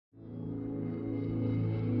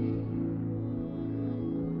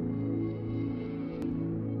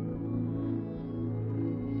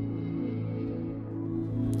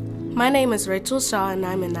My name is Rachel Shaw and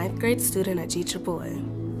I'm a 9th grade student at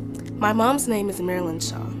GAAA. My mom's name is Marilyn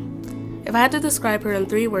Shaw. If I had to describe her in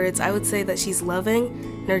 3 words, I would say that she's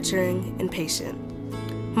loving, nurturing, and patient.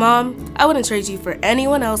 Mom, I wouldn't trade you for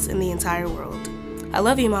anyone else in the entire world. I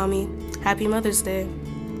love you, Mommy. Happy Mother's Day.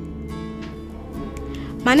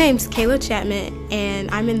 My name's Kayla Chapman and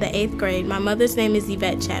I'm in the 8th grade. My mother's name is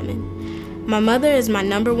Yvette Chapman. My mother is my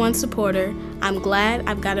 #1 supporter. I'm glad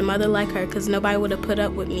I've got a mother like her because nobody would have put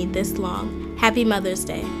up with me this long. Happy Mother's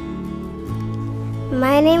Day.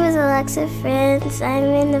 My name is Alexa Friends. I'm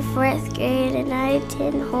in the 4th grade and I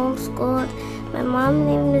attend homeschooled. My mom's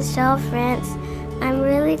name is Michelle France. I'm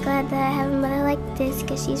really glad that I have a mother like this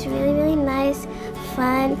because she's really, really nice,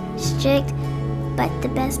 fun, strict, but the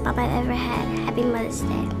best mom I've ever had. Happy Mother's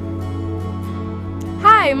Day.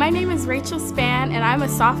 Hi, my name is Rachel Spann and I'm a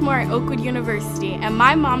sophomore at Oakwood University and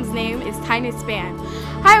my mom's name is Tiny Spann.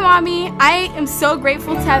 Hi Mommy, I am so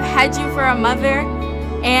grateful to have had you for a mother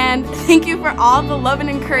and thank you for all the love and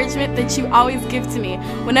encouragement that you always give to me.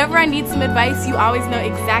 Whenever I need some advice, you always know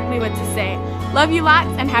exactly what to say. Love you lots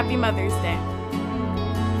and happy Mother's Day.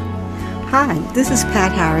 Hi, this is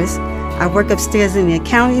Pat Harris. I work upstairs in the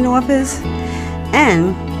accounting office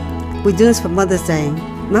and we do this for Mother's Day.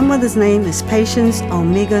 My mother's name is Patience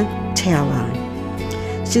Omega Taylor.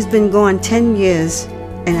 She's been gone 10 years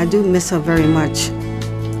and I do miss her very much.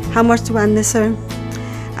 How much do I miss her?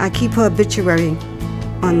 I keep her obituary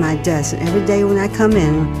on my desk. Every day when I come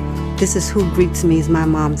in, this is who greets me as my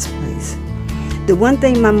mom's place. The one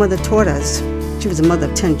thing my mother taught us, she was a mother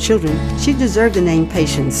of 10 children, she deserved the name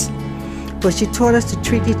Patience. But she taught us to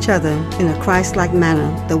treat each other in a Christ-like manner,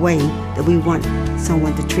 the way that we want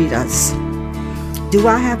someone to treat us. Do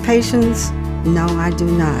I have patience? No, I do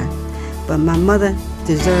not. But my mother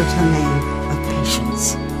deserves her name of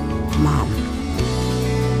Patience. Mom.